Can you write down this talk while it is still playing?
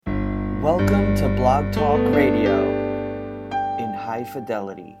Welcome to Blog Talk Radio in high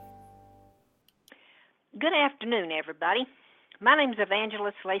fidelity. Good afternoon, everybody. My name is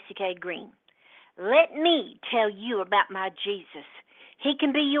Evangelist Lacey K. Green. Let me tell you about my Jesus. He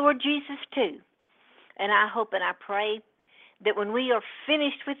can be your Jesus too. And I hope and I pray that when we are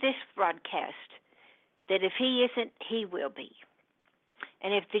finished with this broadcast, that if he isn't, he will be.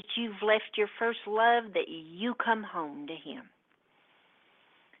 And if that you've left your first love, that you come home to him.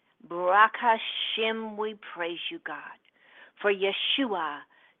 Baruch Hashem, we praise you, God, for Yeshua,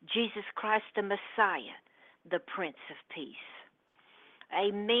 Jesus Christ the Messiah, the Prince of Peace.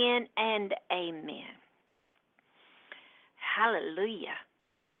 Amen and amen. Hallelujah.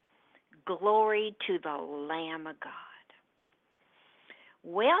 Glory to the Lamb of God.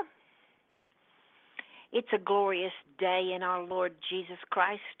 Well, it's a glorious day in our Lord Jesus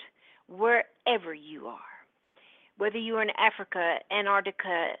Christ, wherever you are. Whether you're in Africa,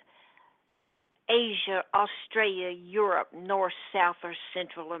 Antarctica, Asia, Australia, Europe, North, South, or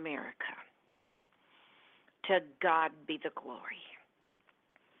Central America. To God be the glory.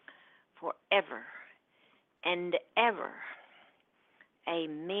 Forever and ever.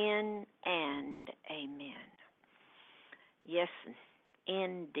 Amen and amen. Yes,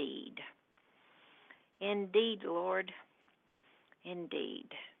 indeed. Indeed, Lord. Indeed.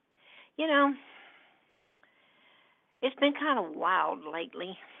 You know, it's been kind of wild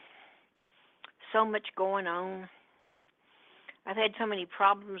lately. So much going on. I've had so many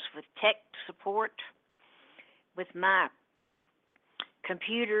problems with tech support, with my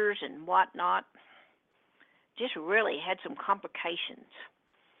computers and whatnot. Just really had some complications.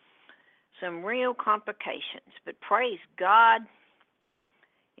 Some real complications. But praise God,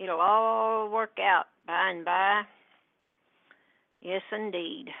 it'll all work out by and by. Yes,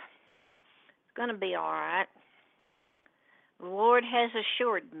 indeed. It's going to be all right. The Lord has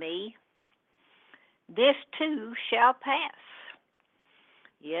assured me this too shall pass.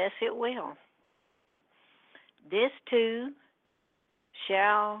 Yes, it will. This too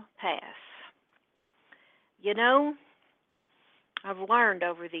shall pass. You know, I've learned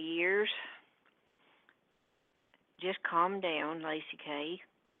over the years, just calm down, Lacey K.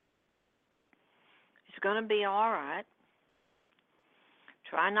 It's going to be all right.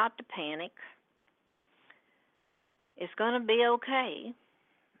 Try not to panic. It's going to be okay.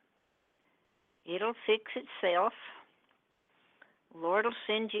 It'll fix itself. The Lord will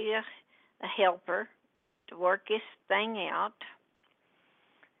send you a helper to work this thing out.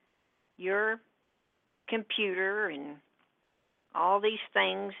 Your computer and all these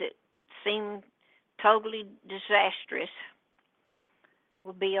things that seem totally disastrous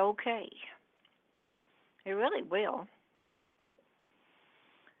will be okay. It really will.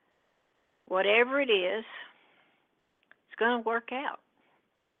 Whatever it is, it's going to work out.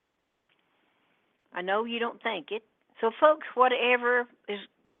 I know you don't think it. So, folks, whatever is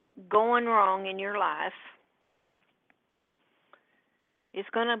going wrong in your life, it's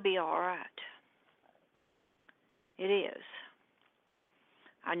going to be all right. It is.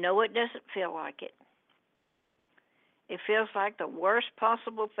 I know it doesn't feel like it. It feels like the worst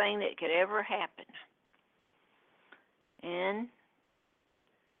possible thing that could ever happen. And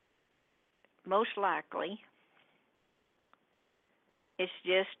most likely, it's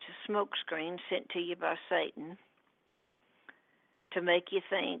just a smokescreen sent to you by Satan to make you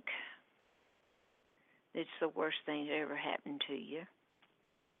think it's the worst thing that ever happened to you.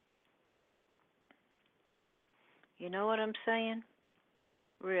 You know what I'm saying?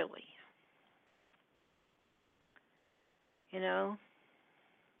 Really. You know,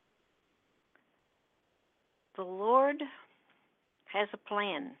 the Lord has a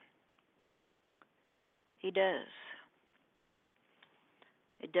plan. He does.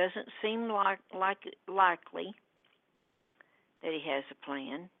 It doesn't seem likely that he has a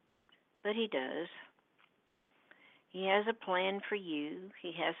plan, but he does. He has a plan for you.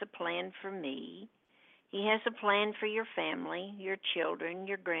 He has a plan for me. He has a plan for your family, your children,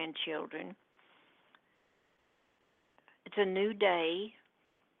 your grandchildren. It's a new day.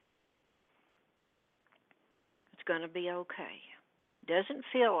 It's going to be okay. Doesn't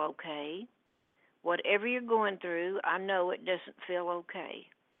feel okay. Whatever you're going through, I know it doesn't feel okay.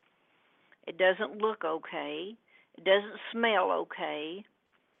 It doesn't look okay. It doesn't smell okay.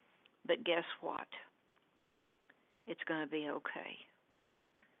 But guess what? It's going to be okay.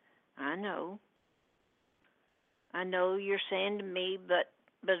 I know. I know you're saying to me, but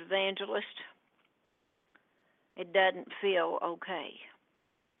Evangelist, it doesn't feel okay.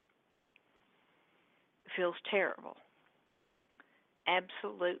 It feels terrible.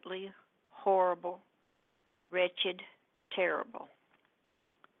 Absolutely horrible, wretched, terrible.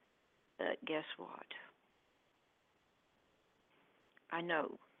 But guess what? I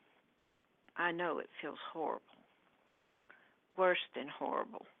know it feels horrible. Worse than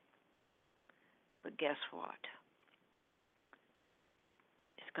horrible. But guess what?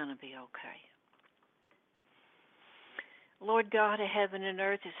 It's going to be okay. Lord God of heaven and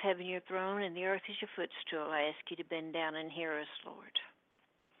earth, is heaven your throne, and the earth is your footstool. I ask you to bend down and hear us, Lord.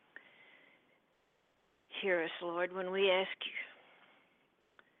 Hear us, Lord, when we ask you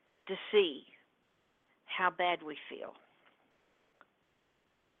to see how bad we feel.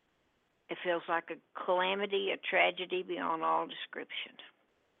 It feels like a calamity, a tragedy beyond all description.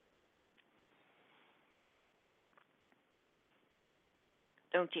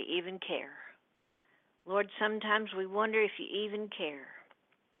 Don't you even care? Lord, sometimes we wonder if you even care,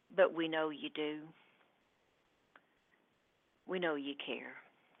 but we know you do. We know you care.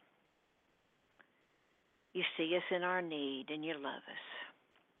 You see us in our need and you love us.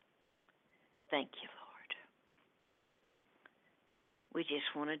 Thank you, Lord. We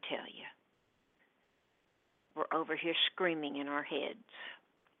just want to tell you, we're over here screaming in our heads.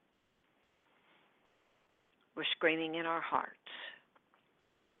 We're screaming in our hearts.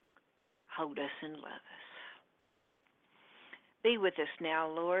 Hold us and love us. Be with us now,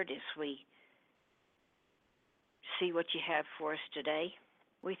 Lord, as we see what you have for us today.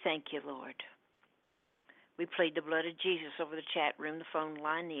 We thank you, Lord. We plead the blood of Jesus over the chat room, the phone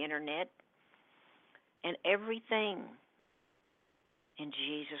line, the internet, and everything. In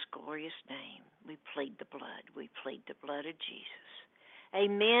Jesus' glorious name, we plead the blood. We plead the blood of Jesus.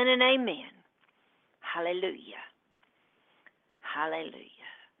 Amen and amen. Hallelujah. Hallelujah.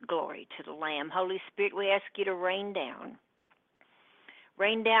 Glory to the Lamb. Holy Spirit, we ask you to rain down.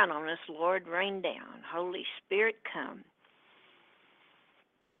 Rain down on us, Lord. Rain down. Holy Spirit, come.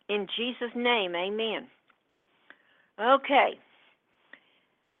 In Jesus' name, amen. Okay.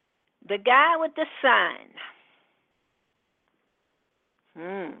 The guy with the sign.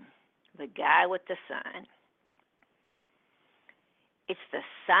 The guy with the sign. It's the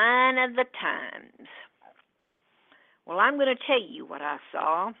sign of the times. Well, I'm going to tell you what I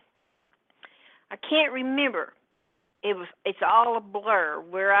saw. I can't remember. It's all a blur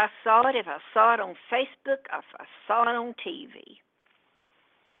where I saw it, if I saw it on Facebook, if I saw it on TV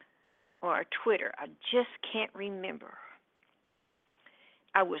or Twitter. I just can't remember.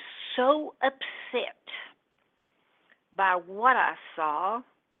 I was so upset by what I saw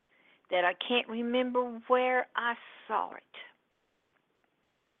that I can't remember where I saw it.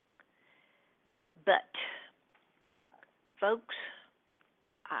 But, folks,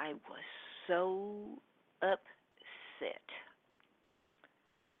 I was so upset.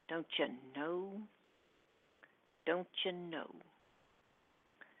 Don't you know? Don't you know?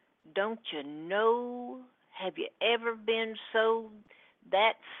 Don't you know? Have you ever been so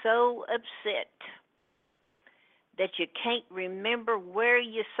upset that you can't remember where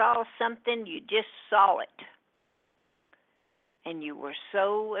you saw something? You just saw it. And you were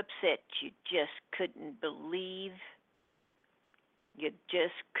so upset you just couldn't believe. You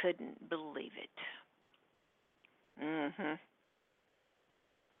just couldn't believe it.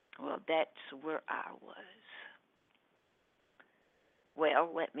 Well, that's where I was. Well,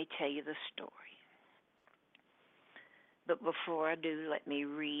 let me tell you the story. But before I do, let me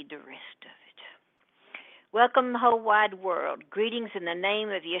read the rest of it. Welcome, the whole wide world. Greetings in the name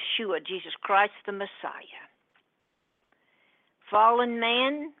of Yeshua, Jesus Christ, the Messiah. Fallen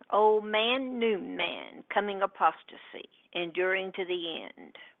man, old man, new man, coming apostasy, enduring to the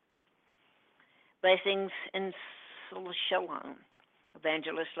end. Blessings and shalom.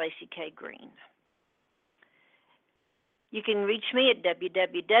 Evangelist Lacey K. Green. You can reach me at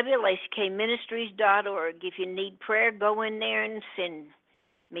www.lacykministries.org. If you need prayer, go in there and send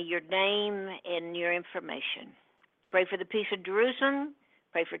me your name and your information. Pray for the peace of Jerusalem.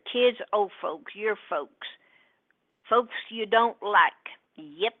 Pray for kids, old folks, your folks. Folks you don't like.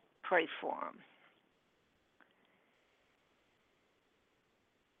 Yep, pray for them.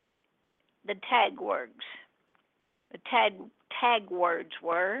 The tag words. The tag words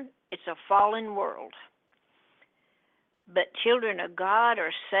were, it's a fallen world. But children of God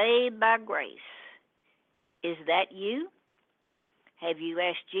are saved by grace. Is that you? Have you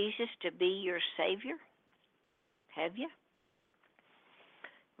asked Jesus to be your Savior? Have you?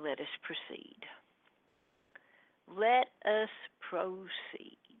 Let us proceed. Let us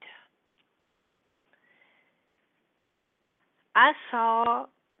proceed. I saw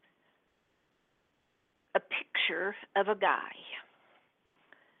a picture of a guy,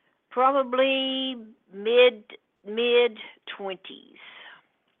 probably mid-20s.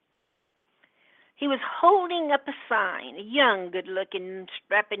 He was holding up a sign, a young, good-looking,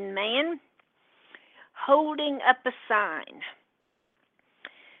 strapping man, holding up a sign.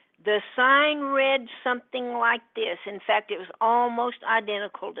 The sign read something like this. In fact, it was almost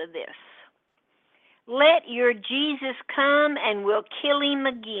identical to this. Let your Jesus come and we'll kill him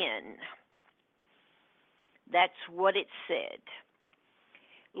again. That's what it said.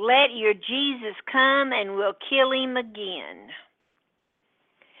 Let your Jesus come and we'll kill him again.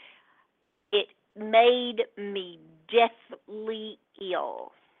 It made me deathly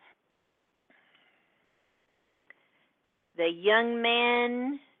ill. The young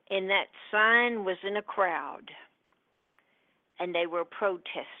man in that sign was in a crowd, and they were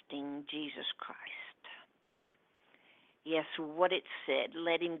protesting Jesus Christ. Yes, what it said,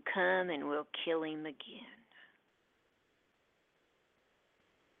 let him come and we'll kill him again.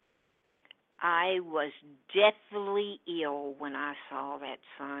 I was deathly ill when I saw that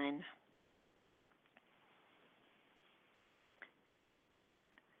sign.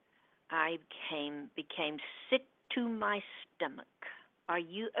 I became sick to my stomach. Are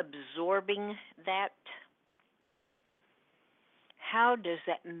you absorbing that? How does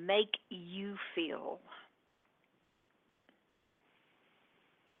that make you feel?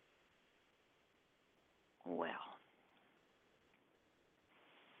 Well,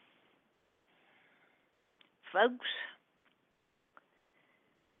 folks,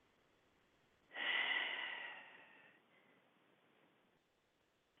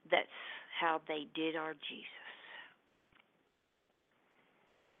 that's how they did our Jesus.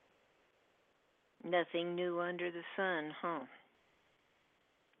 Nothing new under the sun, huh?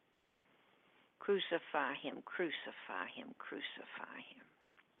 Crucify him, crucify him, crucify him.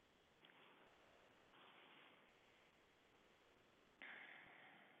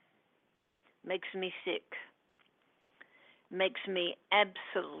 Makes me sick. Makes me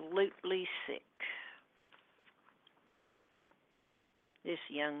absolutely sick. This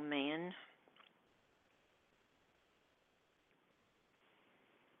young man.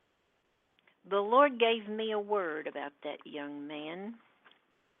 The Lord gave me a word about that young man.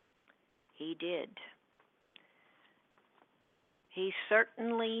 He did. He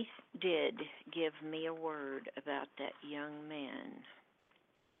certainly did give me a word about that young man.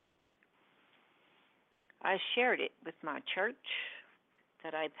 I shared it with my church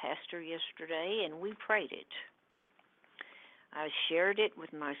that I pastored yesterday, and we prayed it. I shared it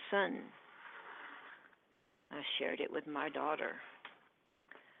with my son. I shared it with my daughter.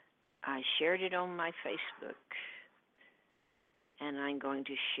 I shared it on my Facebook, and I'm going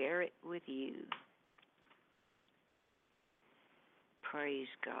to share it with you. Praise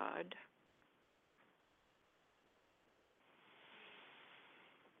God.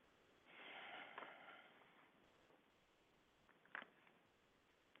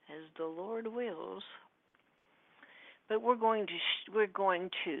 As the Lord wills. But we're going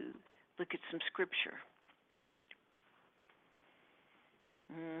to look at some scripture.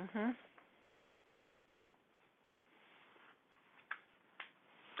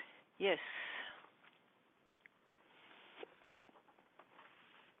 Yes.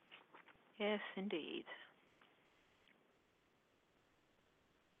 Yes, indeed.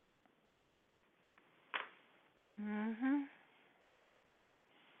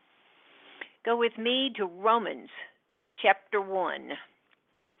 Go with me to Romans chapter 1.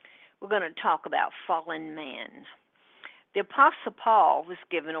 We're going to talk about fallen man. The Apostle Paul was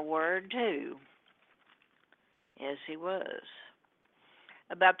given a word too. Yes, he was.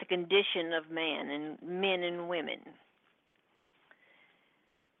 About the condition of man and men and women.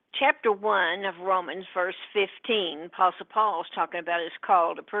 Chapter 1 of Romans, verse 15, Apostle Paul is talking about his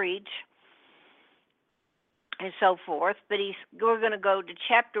call to preach and so forth, but we're going to go to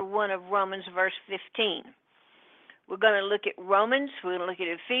chapter 1 of Romans, verse 15. We're going to look at Romans, we're going to look at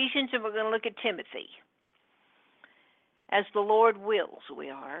Ephesians, and we're going to look at Timothy. As the Lord wills, we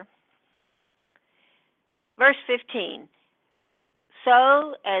are. Verse 15.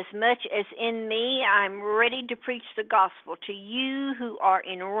 So, as much as in me, I'm ready to preach the gospel to you who are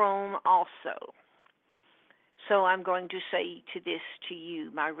in Rome also. So I'm going to say to you,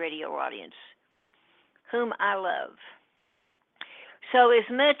 my radio audience, whom I love. So as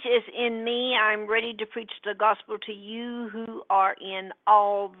much as in me, I'm ready to preach the gospel to you who are in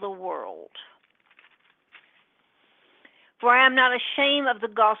all the world. For I am not ashamed of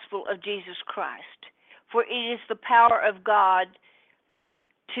the gospel of Jesus Christ, for it is the power of God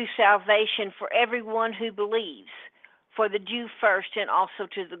to salvation for everyone who believes, for the Jew first and also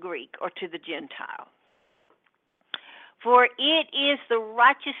to the Greek or to the Gentile. For it is the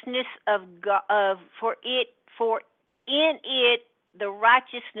righteousness of God, for in it the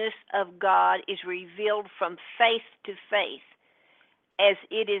righteousness of God is revealed from faith to faith, as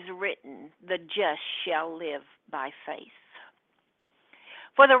it is written, the just shall live by faith.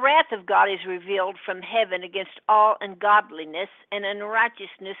 For the wrath of God is revealed from heaven against all ungodliness and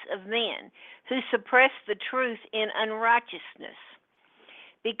unrighteousness of men, who suppress the truth in unrighteousness,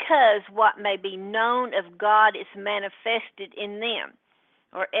 because what may be known of God is manifested in them,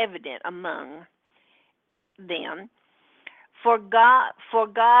 or evident among them, for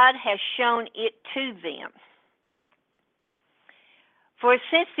God has shown it to them. For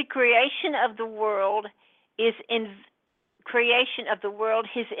since the creation of the world, his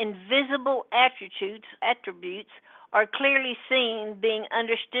invisible attributes are clearly seen, being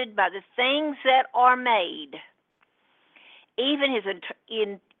understood by the things that are made, even his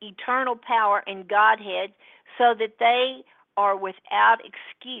eternal power and Godhead, so that they are without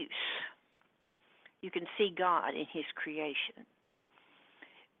excuse. You can see God in his creation,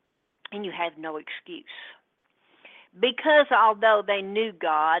 and you have no excuse. Because although they knew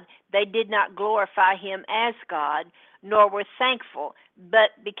God, they did not glorify him as God, nor were thankful,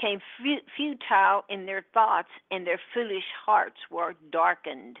 but became futile in their thoughts, and their foolish hearts were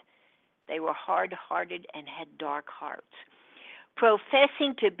darkened. They were hard-hearted and had dark hearts.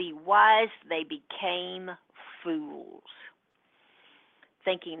 Professing to be wise, they became fools.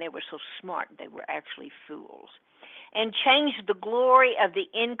 Thinking they were so smart, they were actually fools. And changed the glory of the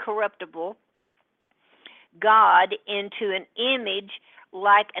incorruptible God into an image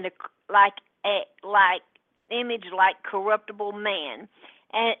like corruptible man,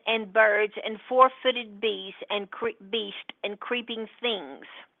 and birds, and four-footed beasts, and creeping things.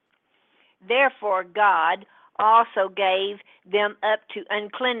 Therefore God also gave them up to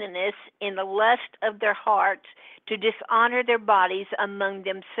uncleanness in the lust of their hearts, to dishonor their bodies among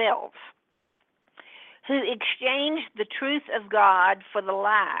themselves, who exchanged the truth of God for the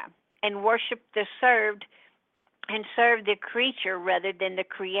lie, and served the creature rather than the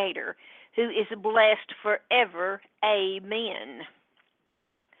Creator, who is blessed forever. Amen.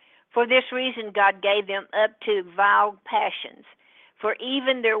 For this reason God gave them up to vile passions, for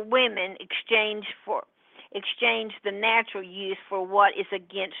even their women exchanged the natural use for what is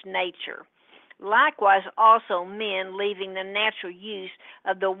against nature. Likewise also men, leaving the natural use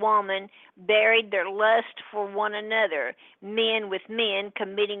of the woman, buried their lust for one another, men with men,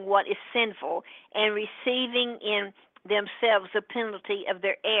 committing what is sinful, and receiving in themselves the penalty of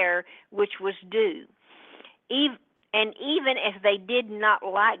their error which was due. And even as they did not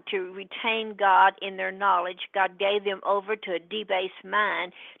like to retain God in their knowledge, God gave them over to a debased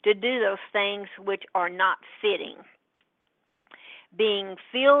mind to do those things which are not fitting, being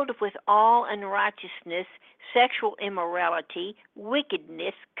filled with all unrighteousness, sexual immorality,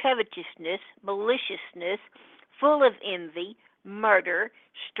 wickedness, covetousness, maliciousness, full of envy, murder,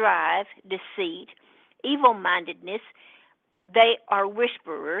 strife, deceit, evil-mindedness. They are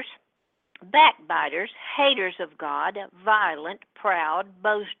whisperers, backbiters, haters of God, violent, proud,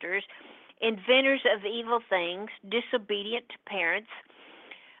 boasters, inventors of evil things, disobedient to parents,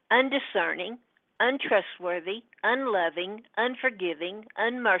 undiscerning, untrustworthy, unloving, unforgiving,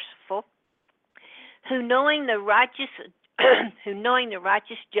 unmerciful, who knowing the righteous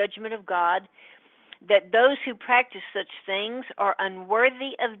judgment of God, that those who practice such things are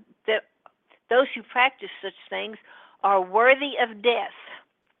worthy of death.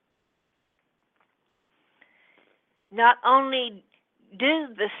 Not only do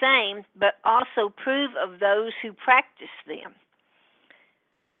the same, but also prove of those who practice them.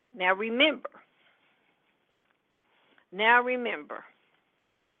 Now remember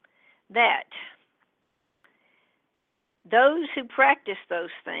that those who practice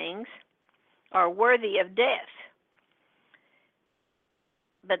those things are worthy of death.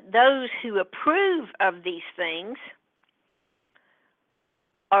 But those who approve of these things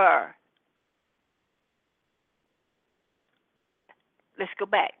are, let's go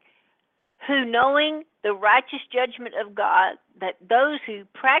back, who knowing the righteous judgment of God, that those who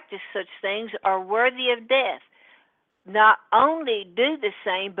practice such things are worthy of death, not only do the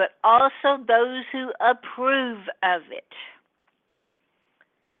same, but also those who approve of it.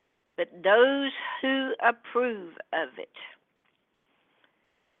 But those who approve of it.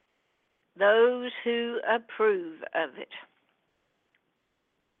 Those who approve of it.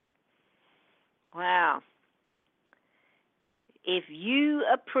 Wow. If you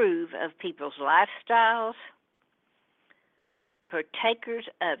approve of people's lifestyles, partakers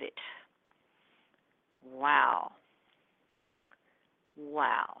of it, wow.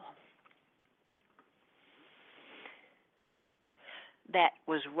 That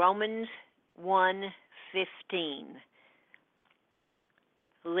was Romans 1:15.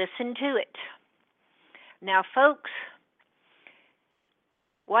 Listen to it. Now, folks,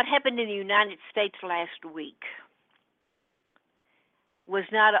 what happened in the United States last week was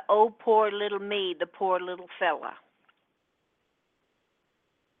not a, oh, poor little me, the poor little fella.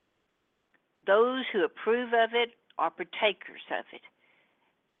 Those who approve of it are partakers of it.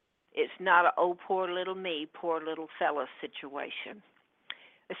 It's not a, oh, poor little me, poor little fella situation.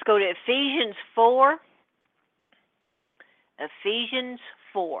 Let's go to Ephesians 4. Ephesians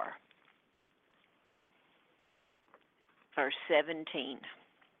 4, verse 17.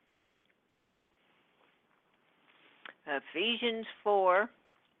 Ephesians 4.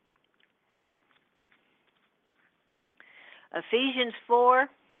 Ephesians 4,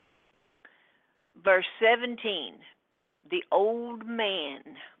 verse 17. The old man.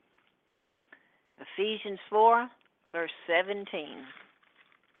 Ephesians 4, verse 17.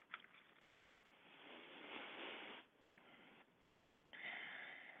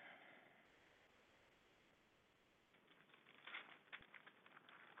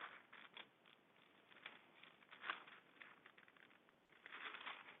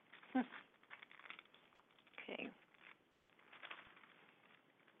 Okay.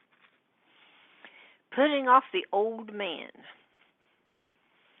 Putting off the old man.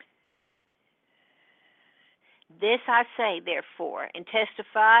 This I say, therefore, and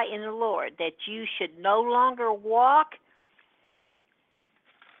testify in the Lord, that you should no longer walk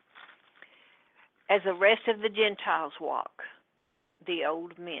as the rest of the Gentiles walk, the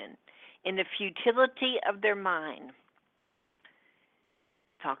old men, in the futility of their mind.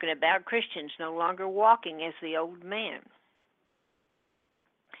 Talking about Christians no longer walking as the old man.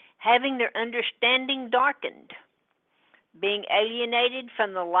 Having their understanding darkened, being alienated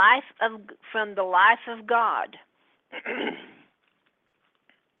from the life of God.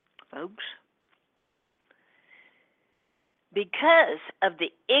 Folks, because of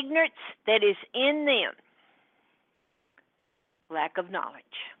the ignorance that is in them, lack of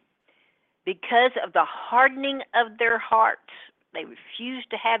knowledge, because of the hardening of their hearts. They refuse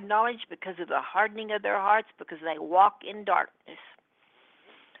to have knowledge because of the hardening of their hearts, because they walk in darkness.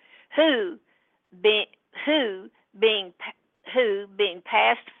 Who being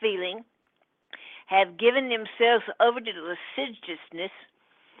past feeling, have given themselves over to lasciviousness,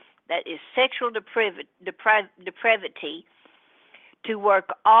 that is sexual depravity, to work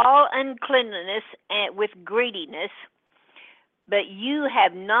all uncleanness and with greediness. But you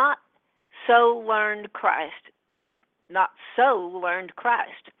have not so learned Christ.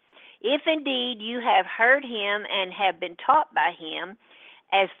 If indeed you have heard him and have been taught by him,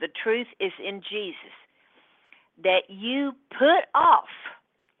 as the truth is in Jesus, that you put off,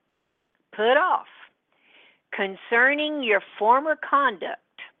 concerning your former conduct,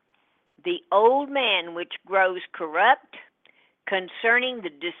 the old man which grows corrupt, concerning the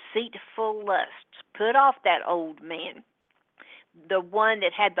deceitful lusts. Put off that old man, the one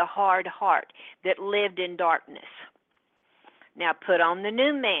that had the hard heart, that lived in darkness. Now put on the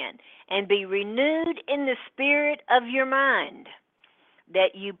new man, and be renewed in the spirit of your mind,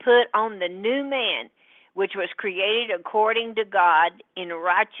 that you put on the new man, which was created according to God in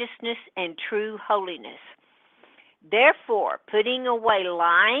righteousness and true holiness. Therefore, putting away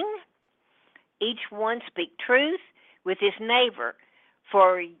lying, each one speak truth with his neighbor,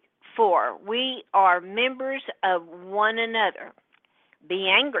 for we are members of one another. Be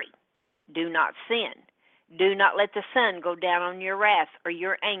angry, do not sin. Do not let the sun go down on your wrath or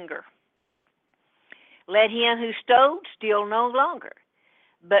your anger. Let him who stole steal no longer,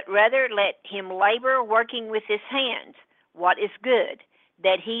 but rather let him labor, working with his hands what is good,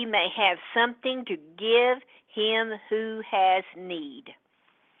 that he may have something to give him who has need.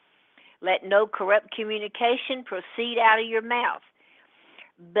 Let no corrupt communication proceed out of your mouth,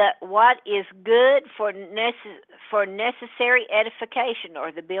 but what is good for necessary edification,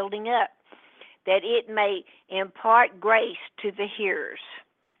 or the building up, that it may impart grace to the hearers.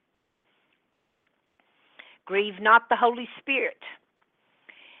 Grieve not the Holy Spirit,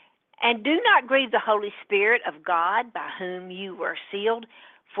 and do not grieve the Holy Spirit of God, by whom you were sealed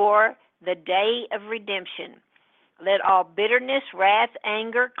for the day of redemption. Let all bitterness, wrath,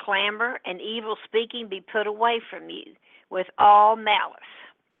 anger, clamor, and evil speaking be put away from you, with all malice.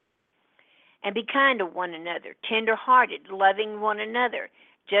 And be kind to one another, tender-hearted, loving one another,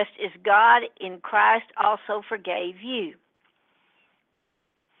 just as God in Christ also forgave you.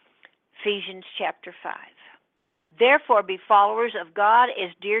 Ephesians chapter 5. Therefore be followers of God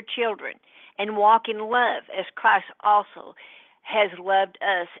as dear children, and walk in love, as Christ also has loved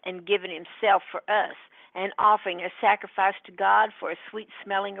us and given himself for us, an offering, a sacrifice to God for a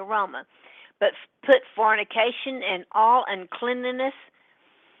sweet-smelling aroma. But put fornication and all uncleanness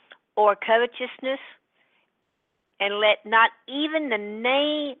or covetousness, and let not even the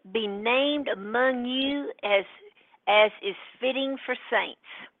name be named among you as is fitting for saints,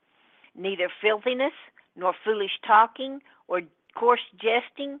 neither filthiness, nor foolish talking, or coarse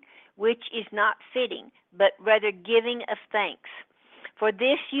jesting, which is not fitting, but rather giving of thanks. For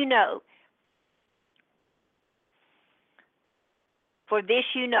this you know,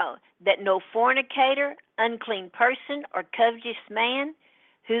 that no fornicator, unclean person, or covetous man,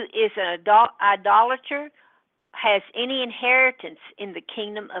 who is an idolater, has any inheritance in the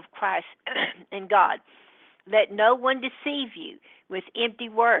kingdom of Christ and God. Let no one deceive you with empty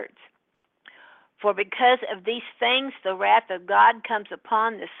words. For because of these things the wrath of God comes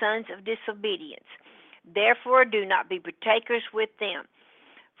upon the sons of disobedience. Therefore do not be partakers with them.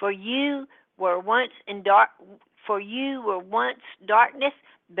 For you were once darkness,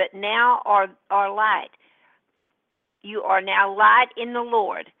 but now are light. You are now light in the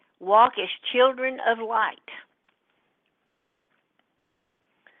Lord. Walk as children of light.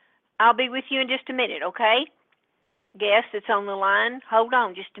 I'll be with you in just a minute, okay? Guest that's on the line, hold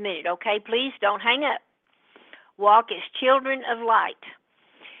on just a minute, okay? Please don't hang up. Walk as children of light.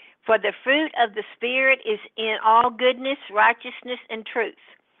 For the fruit of the Spirit is in all goodness, righteousness, and truth,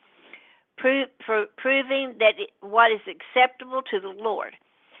 proving that what is acceptable to the Lord,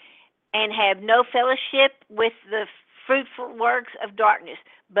 and have no fellowship with the fruitful works of darkness,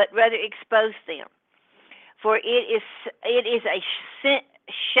 but rather expose them. For it is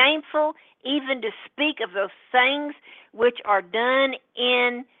shameful even to speak of those things which are done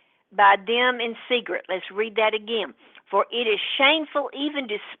by them in secret. Let's read that again. For it is shameful even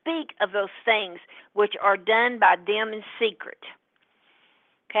to speak of those things which are done by them in secret.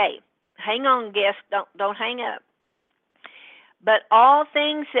 Okay, hang on, guest. Don't hang up. But all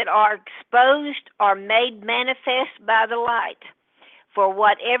things that are exposed are made manifest by the light. For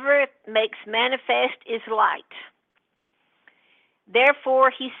whatever makes manifest is light.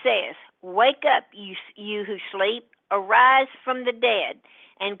 Therefore he says, wake up, you who sleep, arise from the dead,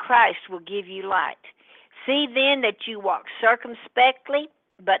 and Christ will give you light. See then that you walk circumspectly,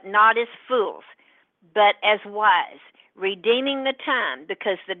 but not as fools, but as wise, redeeming the time,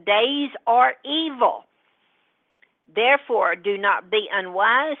 because the days are evil. Therefore do not be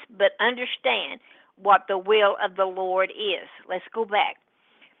unwise, but understand what the will of the Lord is. Let's go back.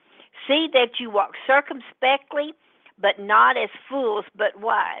 See that you walk circumspectly, but not as fools, but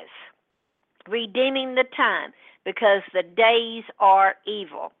wise, redeeming the time, because the days are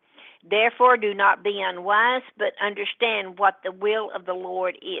evil. Therefore do not be unwise, but understand what the will of the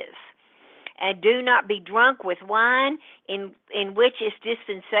Lord is. And do not be drunk with wine, in which is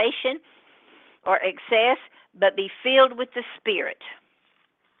dispensation or excess, but be filled with the Spirit.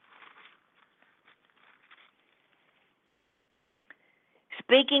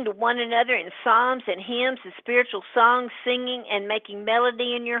 Speaking to one another in psalms and hymns and spiritual songs, singing and making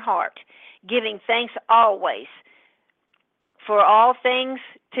melody in your heart, giving thanks always for all things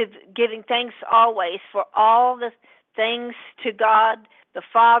to God the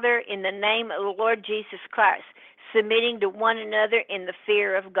Father in the name of the Lord Jesus Christ, submitting to one another in the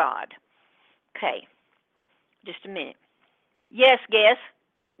fear of God. Okay, just a minute. Yes, guest.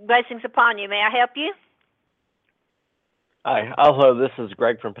 Blessings upon you. May I help you? Hi. Hello, this is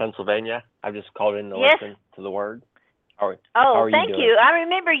Greg from Pennsylvania. I've just called in to listen to the word. How are you thank doing? you. I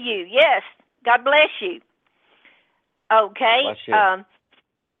remember you. Yes. God bless you. Okay. Bless you.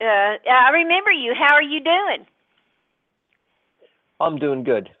 I remember you. How are you doing? I'm doing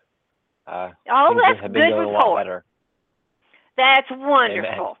good. That's have been good going report. A lot better. That's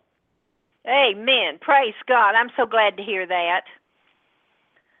wonderful. Amen. Praise God. I'm so glad to hear that.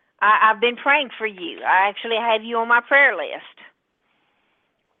 I've been praying for you. I actually have you on my prayer list.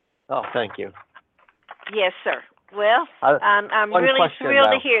 Oh, thank you. Yes, sir. Well, I'm really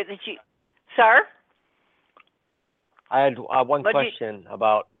thrilled to hear that you... Sir? I had one question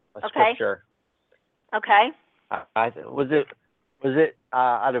about a scripture. Okay. Was it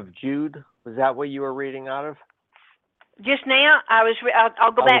out of Jude? Was that what you were reading out of? Just now,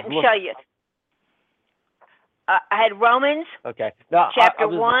 I'll go back and show you. I had Romans chapter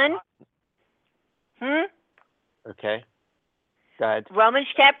 1. Okay. Go ahead. Romans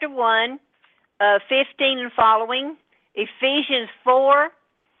chapter 1, 15 and following. Ephesians 4,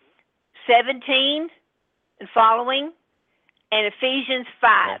 17 and following. And Ephesians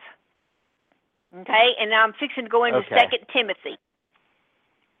 5. Okay? And now I'm fixing to go into 2 Timothy.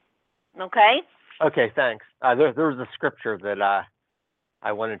 Okay? Okay, thanks. There was a scripture that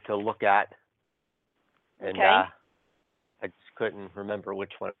I wanted to look at. And I just couldn't remember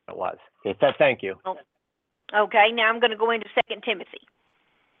which one it was. Okay, thank you. Okay, now I'm going to go into 2 Timothy.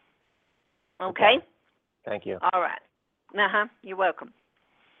 Okay? Thank you. All right. You're welcome.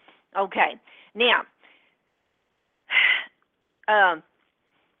 Okay. Now,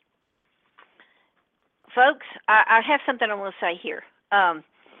 folks, I have something I want to say here.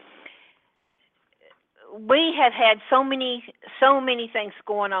 We have had so many things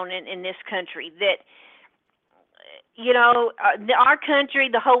going on in this country that, you know, our country,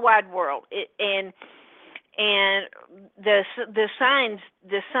 the whole wide world, and the signs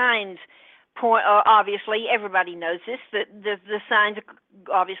point. Obviously, everybody knows this. That the signs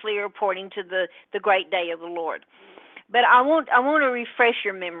obviously are pointing to the great day of the Lord. But I want to refresh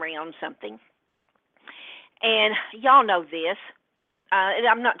your memory on something. And y'all know this.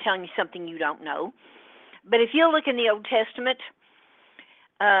 I'm not telling you something you don't know. But if you look in the Old Testament,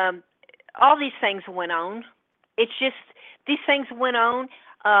 all these things went on. It's just these things went on.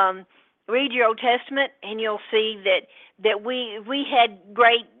 Read your Old Testament, and you'll see that we had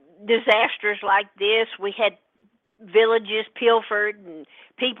great disasters like this. We had villages pilfered and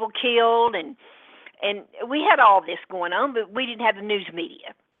people killed, and we had all this going on, but we didn't have the news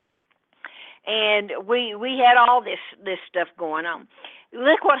media. And we had all this stuff going on.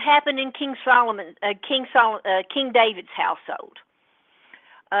 Look what happened in King David's household.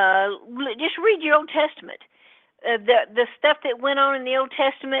 Just read your Old Testament. The stuff that went on in the Old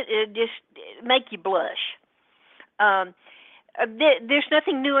Testament just make you blush. There's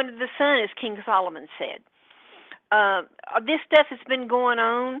nothing new under the sun, as King Solomon said. This stuff has been going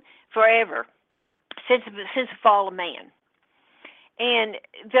on forever, since the fall of man. And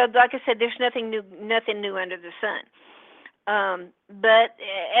like I said, there's nothing new under the sun. But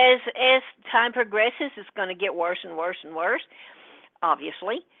as time progresses, it's going to get worse and worse and worse.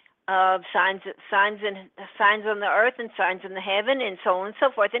 Obviously, signs on the earth and signs in the heaven, and so on and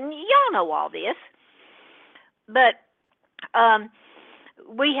so forth. And y'all know all this. But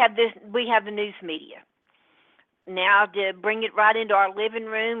we have the news media. Now to bring it right into our living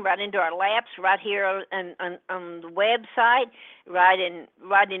room, right into our laps, right here on the website, right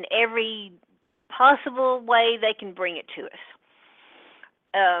in every possible way they can bring it to us.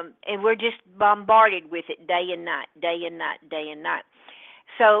 And we're just bombarded with it day and night, day and night, day and night.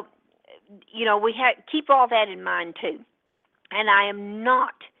 So, you know, we have keep all that in mind too. And I am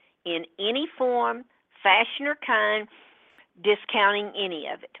not in any form, fashion, or kind discounting any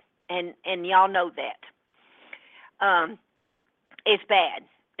of it. And y'all know that. It's bad.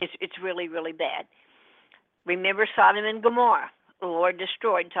 It's really, really bad. Remember Sodom and Gomorrah. The Lord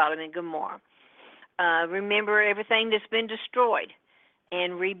destroyed Sodom and Gomorrah. Remember everything that's been destroyed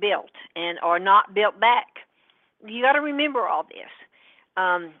and rebuilt or not built back. You got to remember all this.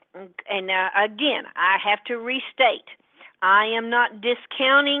 And again, I have to restate, I am not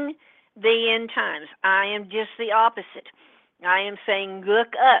discounting the end times. I am just the opposite. I am saying,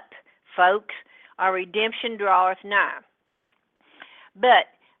 look up, folks. Our redemption draweth nigh. But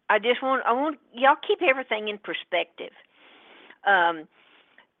I want y'all keep everything in perspective.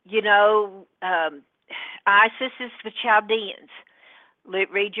 ISIS is the Chaldeans.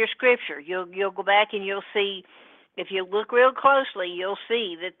 Read your scripture. You'll go back and you'll see. If you look real closely, you'll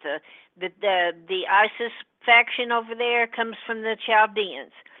see that the ISIS faction over there comes from the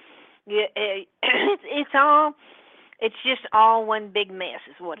Chaldeans. It's just all one big mess,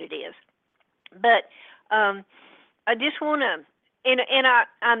 is what it is. But I just want to,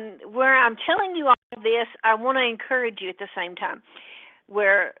 where I'm telling you all this, I want to encourage you at the same time.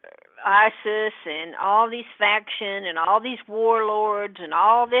 Where ISIS and all these factions and all these warlords and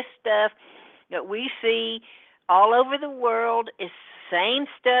all this stuff that we see all over the world is the same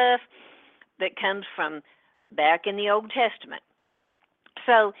stuff that comes from back in the Old Testament.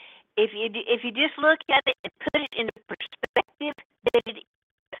 So if you just look at it and put it into perspective, that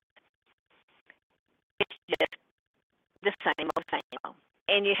it's just the same old.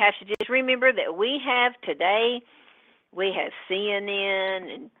 And you have to just remember that we have today, we have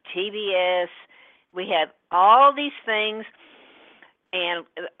CNN and TBS, we have all these things, and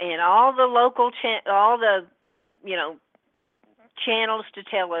all the local channels to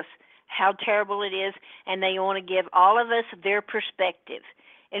tell us how terrible it is, and they want to give all of us their perspective,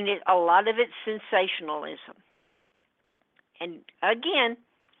 and a lot of it's sensationalism. And again,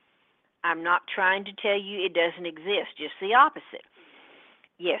 I'm not trying to tell you it doesn't exist, just the opposite.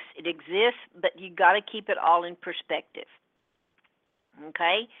 Yes, it exists, but you got to keep it all in perspective.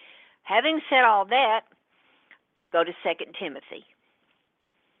 Okay? Having said all that, go to 2 Timothy.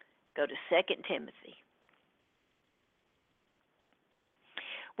 Go to 2 Timothy.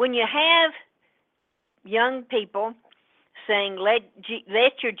 When you have young people saying, let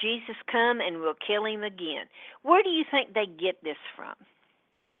your Jesus come and we'll kill him again, where do you think they get this from?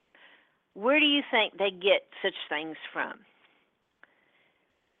 Where do you think they get such things from?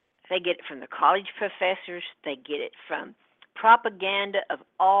 They get it from the college professors. They get it from propaganda of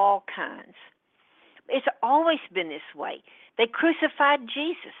all kinds. It's always been this way. They crucified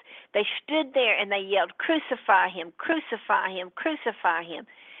Jesus. They stood there and they yelled, "Crucify him, crucify him, crucify him."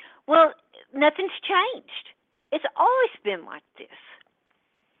 Well, nothing's changed. It's always been like this.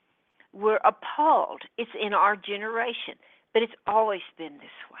 We're appalled. It's in our generation, but it's always been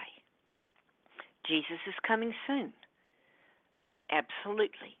this way. Jesus is coming soon.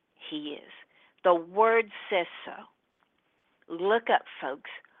 Absolutely, he is. The Word says so. Look up, folks.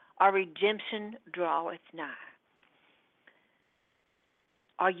 Our redemption draweth nigh.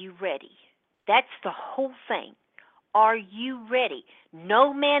 Are you ready? That's the whole thing. Are you ready?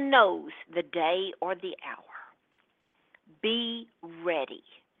 No man knows the day or the hour. Be ready.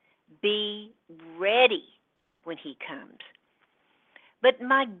 Be ready when he comes. But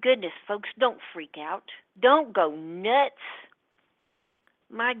my goodness, folks, don't freak out. Don't go nuts.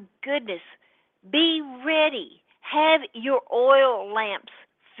 My goodness, be ready. Have your oil lamps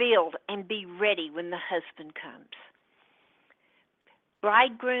filled and be ready when the husband comes.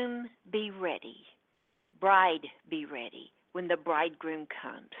 Bridegroom, be ready. Bride, be ready when the bridegroom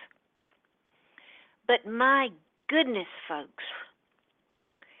comes. But my goodness, folks,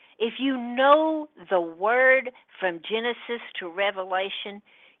 if you know the Word from Genesis to Revelation,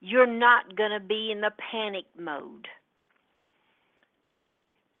 you're not going to be in the panic mode.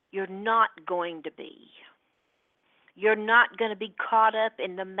 You're not going to be. You're not going to be caught up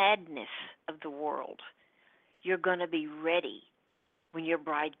in the madness of the world. You're going to be ready when your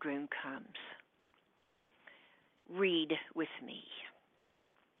bridegroom comes. Read with me.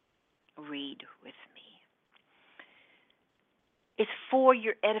 Read with me. It's for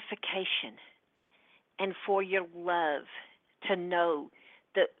your edification and for your love to know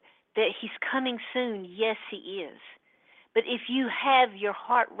that he's coming soon. Yes, he is. But if you have your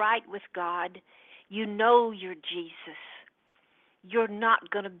heart right with God, you know you're Jesus. You're not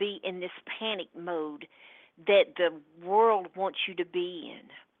going to be in this panic mode that the world wants you to be in.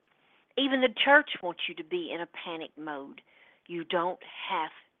 Even the church wants you to be in a panic mode. You don't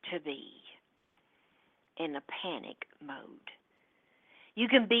have to be in a panic mode. You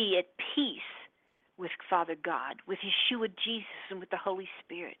can be at peace with Father God, with Yeshua Jesus, and with the Holy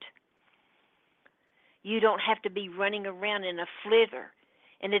Spirit. You don't have to be running around in a flither,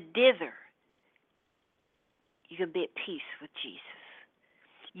 in a dither. You can be at peace with Jesus.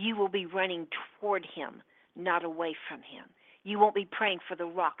 You will be running toward him, not away from him. You won't be praying for the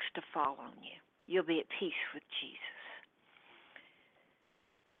rocks to fall on you. You'll be at peace with Jesus.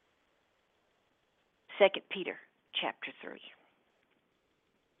 2 Peter chapter 3.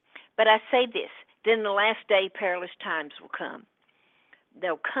 But I say this, then in the last day perilous times will come.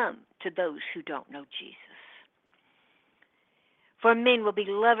 They'll come to those who don't know Jesus. For men will be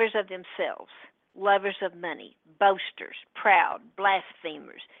lovers of themselves, lovers of money, boasters, proud,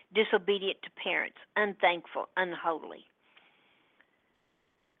 blasphemers, disobedient to parents, unthankful, unholy.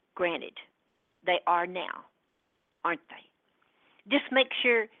 Granted, they are now, aren't they? Just make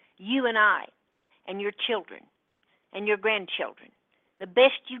sure you and I and your children and your grandchildren, the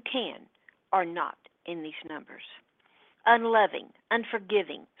best you can, are not in these numbers. Unloving,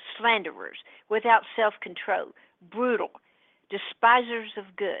 unforgiving, slanderers, without self-control, brutal, despisers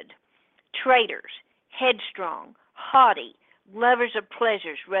of good, traitors, headstrong, haughty, lovers of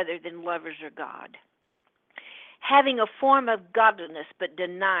pleasures rather than lovers of God, having a form of godliness but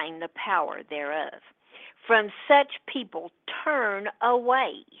denying the power thereof. From such people turn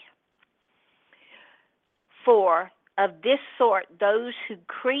away. For of this sort those who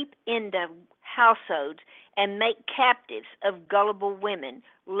creep into households and make captives of gullible women,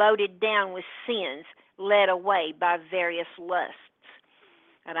 loaded down with sins, led away by various lusts.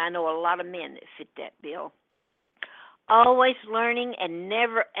 And I know a lot of men that fit that bill. Always learning and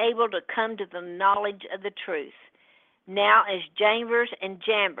never able to come to the knowledge of the truth. Now as Jannes and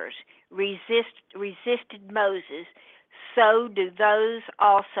Jambres resisted Moses, so do those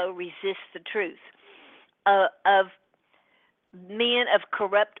also resist the truth. Of men of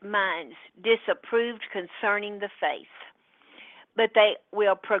corrupt minds, disapproved concerning the faith. But they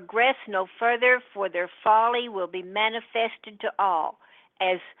will progress no further, for their folly will be manifested to all,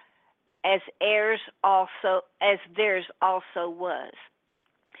 as theirs also was.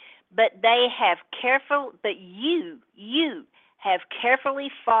 But you have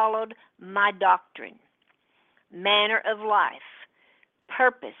carefully followed my doctrine, manner of life,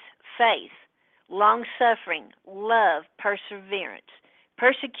 purpose, faith, long-suffering, love, perseverance,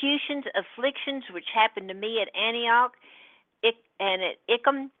 persecutions, afflictions which happened to me at Antioch and at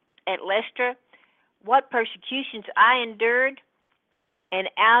Iconium, at Lystra, what persecutions I endured, and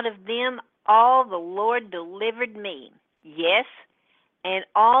out of them all the Lord delivered me. Yes, and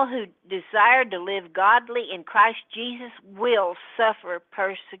all who desire to live godly in Christ Jesus will suffer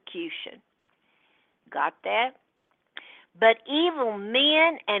persecution. Got that? But evil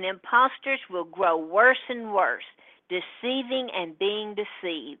men and impostors will grow worse and worse, deceiving and being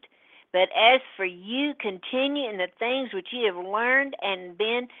deceived. But as for you, continue in the things which you have learned and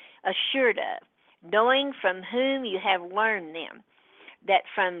been assured of, knowing from whom you have learned them, that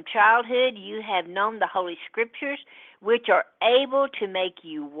from childhood you have known the Holy Scriptures, which are able to make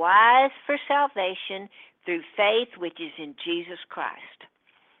you wise for salvation through faith which is in Jesus Christ.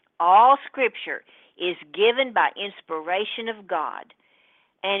 All Scripture is given by inspiration of God,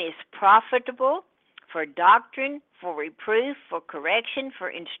 and is profitable for doctrine, for reproof, for correction, for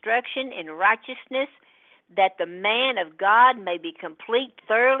instruction in righteousness, that the man of God may be complete,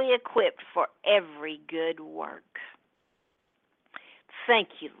 thoroughly equipped for every good work. Thank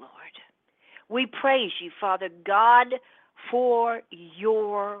you, Lord. We praise you, Father God, for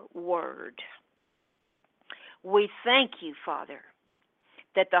your word. We thank you, Father,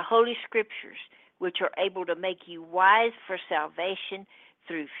 that the Holy Scriptures, which are able to make you wise for salvation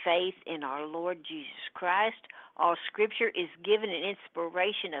through faith in our Lord Jesus Christ. All Scripture is given an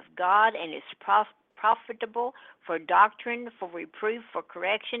inspiration of God and is profitable for doctrine, for reproof, for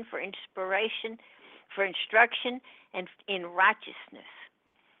correction, for inspiration, for instruction, and in righteousness,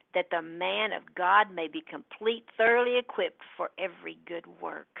 that the man of God may be complete, thoroughly equipped for every good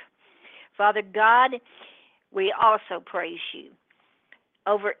work. Father God, we also praise you.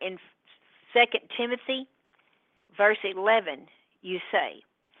 Over in 2 Timothy, verse 11, you say,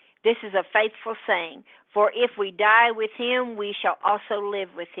 this is a faithful saying, for if we die with him, we shall also live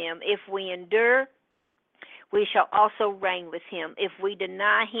with him. If we endure, we shall also reign with him. If we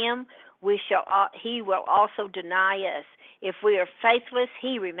deny him, he will also deny us. If we are faithless,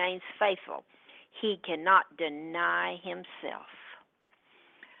 he remains faithful. He cannot deny himself.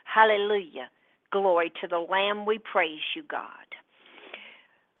 Hallelujah. Glory to the Lamb. We praise you, God.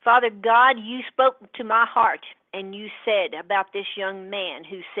 Father God, you spoke to my heart, and you said about this young man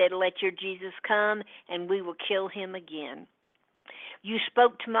who said, let your Jesus come, and we will kill him again. You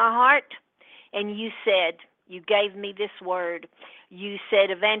spoke to my heart, and you said, you gave me this word. You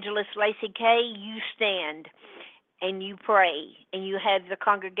said, Evangelist Lacey Kay, you stand, and you pray, and you have the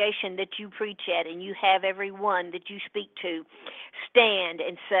congregation that you preach at, and you have everyone that you speak to stand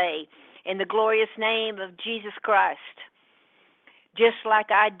and say, in the glorious name of Jesus Christ, just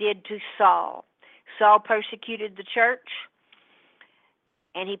like I did to Saul. Saul persecuted the church,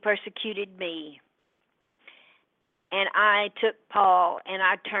 and he persecuted me. And I took Paul, and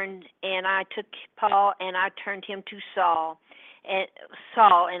I turned him to Saul,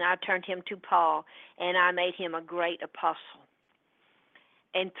 and I turned him to Paul, and I made him a great apostle.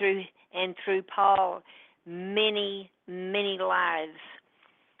 And through Paul, many, many lives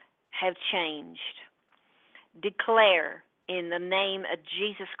have changed. Declare in the name of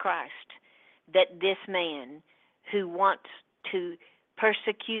Jesus Christ that this man who wants to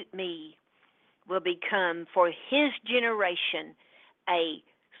persecute me will become, for his generation,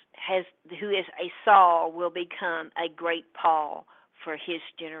 who is a Saul will become a great Paul for his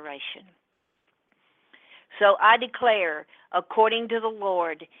generation. So I declare, according to the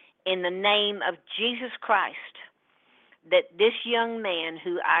Lord, in the name of Jesus Christ, that this young man,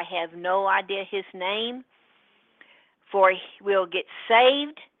 who I have no idea his name, for he will get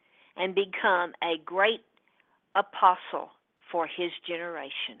saved and become a great apostle for his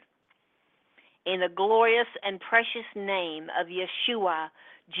generation. In the glorious and precious name of Yeshua,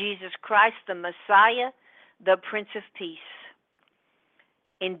 Jesus Christ, the Messiah, the Prince of Peace.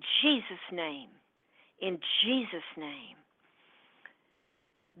 In Jesus' name,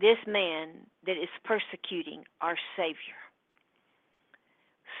 this man that is persecuting our Savior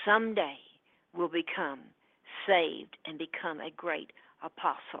someday will become saved and become a great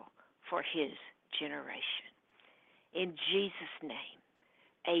apostle for his generation. In Jesus' name,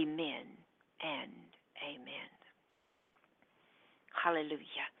 amen and amen.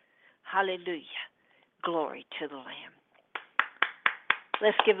 Hallelujah. Hallelujah. Glory to the Lamb.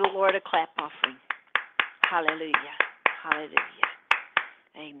 Let's give the Lord a clap offering. Hallelujah. Hallelujah.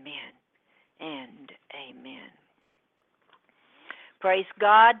 Amen and amen. Praise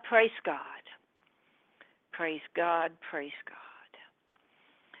God, praise God. Praise God, praise God.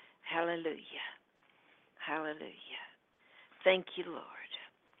 Hallelujah. Hallelujah. Thank you, Lord.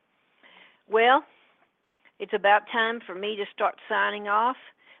 Well, it's about time for me to start signing off,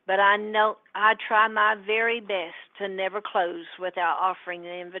 but I know I try my very best to never close without offering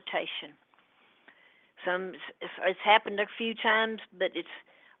an invitation. It's happened a few times, but it's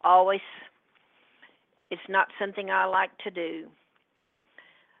not something I like to do.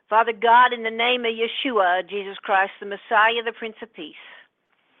 Father God, in the name of Yeshua, Jesus Christ, the Messiah, the Prince of Peace,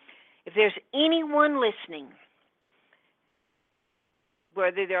 if there's anyone listening,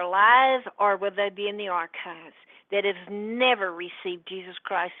 whether they're alive or whether they be in the archives, that has never received Jesus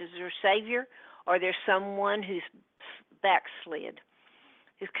Christ as their Savior, or there's someone who's backslid,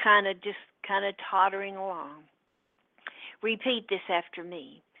 who's kind of tottering along, repeat this after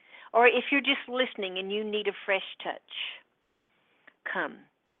me. Or if you're just listening and you need a fresh touch, come.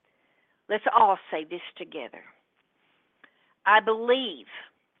 Let's all say this together. I believe,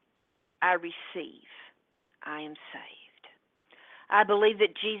 I receive, I am saved. I believe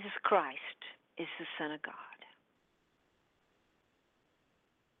that Jesus Christ is the Son of God.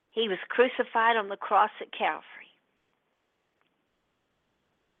 He was crucified on the cross at Calvary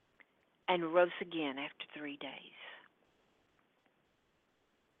and rose again after 3 days.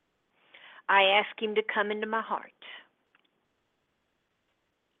 I ask him to come into my heart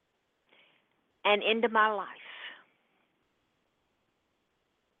and into my life.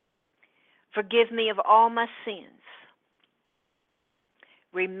 Forgive me of all my sins,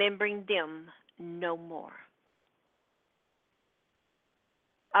 remembering them no more.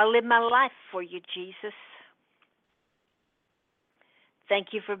 I live my life for you, Jesus.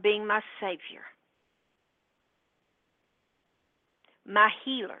 Thank you for being my Savior, my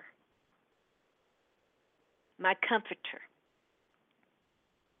healer, my comforter,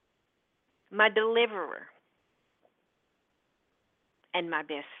 my deliverer, and my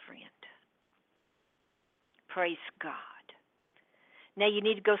best friend. Praise God. Now you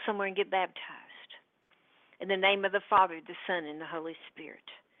need to go somewhere and get baptized. In the name of the Father, the Son, and the Holy Spirit.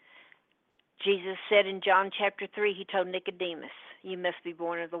 Jesus said in John chapter 3, he told Nicodemus, you must be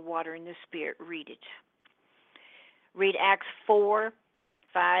born of the water and the Spirit. Read it. Read Acts 4,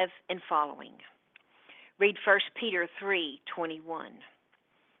 5, and following. Read 1 Peter 3:21.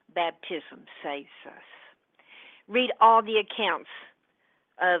 Baptism saves us. Read all the accounts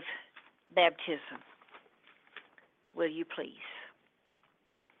of baptism. Will you please?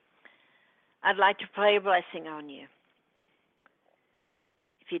 I'd like to pray a blessing on you,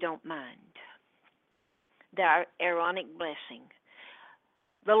 if you don't mind. The Aaronic blessing.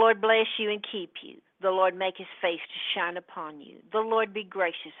 The Lord bless you and keep you. The Lord make his face to shine upon you. The Lord be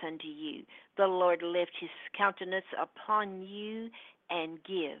gracious unto you. The Lord lift his countenance upon you and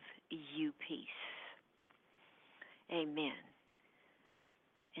give you peace. Amen.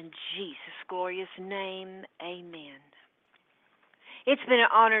 In Jesus' glorious name, amen. It's been an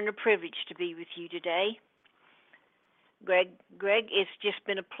honor and a privilege to be with you today. Greg, it's just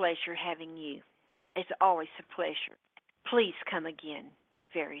been a pleasure having you. It's always a pleasure. Please come again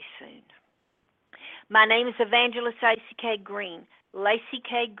very soon. My name is Evangelist Lacey K. Green. Lacey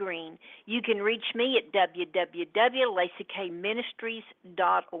K. Green. You can reach me at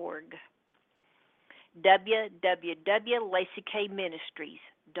www.lacykministries.org.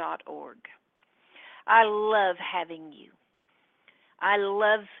 www.lacykministries.org. I love having you. I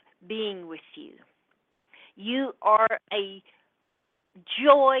love being with you. You are a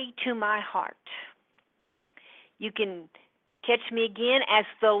joy to my heart. You can catch me again as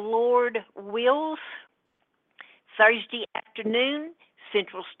the Lord wills, Thursday afternoon,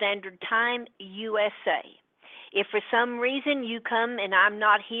 Central Standard Time, USA. If for some reason you come and I'm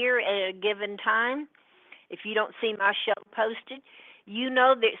not here at a given time, if you don't see my show posted, you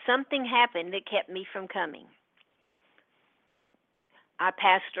know that something happened that kept me from coming. I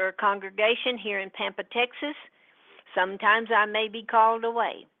pastor a congregation here in Pampa, Texas. Sometimes I may be called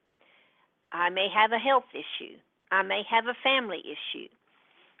away. I may have a health issue. I may have a family issue.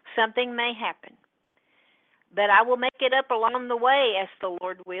 Something may happen. But I will make it up along the way as the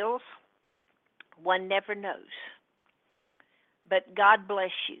Lord wills. One never knows. But God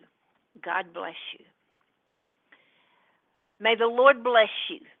bless you. God bless you. May the Lord bless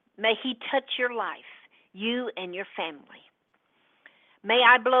you. May he touch your life, you and your family. May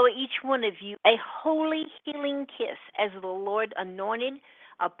I blow each one of you a holy healing kiss as the Lord anointed,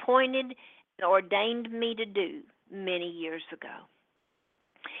 appointed, and ordained me to do many years ago.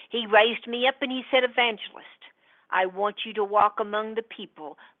 He raised me up and he said, Evangelist, I want you to walk among the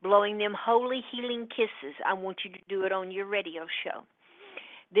people, blowing them holy healing kisses. I want you to do it on your radio show.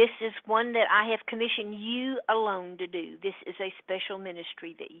 This is one that I have commissioned you alone to do. This is a special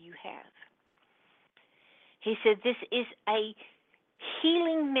ministry that you have. He said, this is a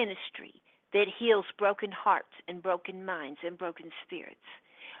healing ministry that heals broken hearts and broken minds and broken spirits.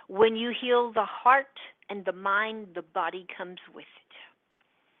 When you heal the heart and the mind, the body comes with it.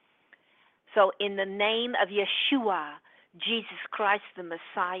 So in the name of Yeshua, Jesus Christ the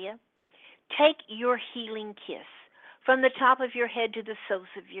Messiah, take your healing kiss from the top of your head to the soles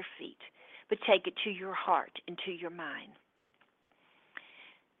of your feet, but take it to your heart and to your mind.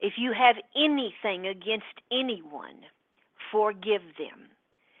 If you have anything against anyone, forgive them.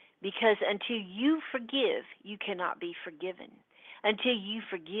 Because until you forgive, you cannot be forgiven. Until you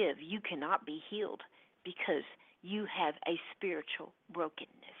forgive, you cannot be healed, because you have a spiritual brokenness.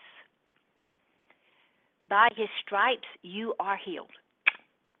 By his stripes, you are healed.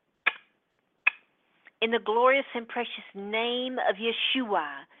 In the glorious and precious name of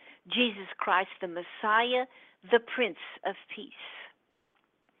Yeshua, Jesus Christ the Messiah, the Prince of Peace,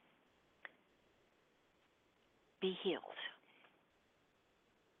 be healed.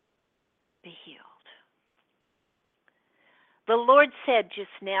 Be healed. The Lord said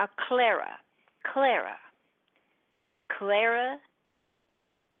just now, Clara,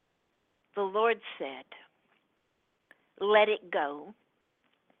 the Lord said, let it go.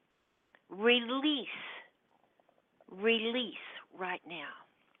 Release right now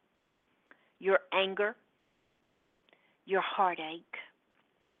your anger, your heartache,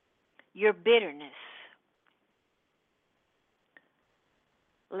 your bitterness.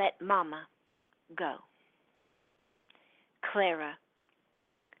 Let Mama go. Clara,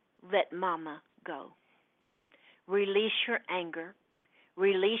 let Mama go. Release your anger,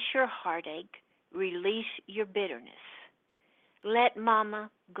 release your heartache, release your bitterness. Let Mama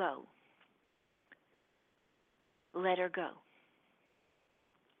go. Let her go.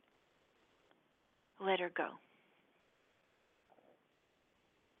 Let her go.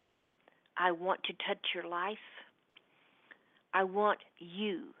 I want to touch your life. I want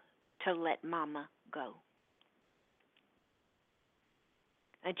you to let Mama go.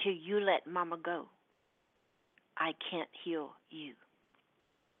 Until you let Mama go, I can't heal you.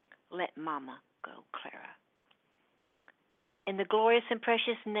 Let Mama go, Clara. In the glorious and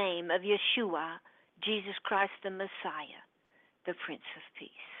precious name of Yeshua, Jesus Christ the Messiah, the Prince of Peace.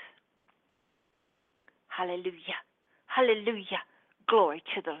 Hallelujah. Hallelujah. Glory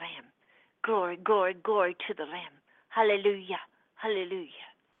to the Lamb. Glory, glory, glory to the Lamb. Hallelujah. Hallelujah.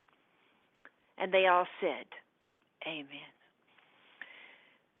 And they all said, amen.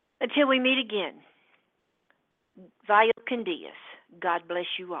 Until we meet again, Vio Candias, God bless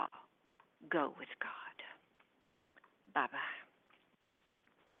you all. Go with God. Bye-bye.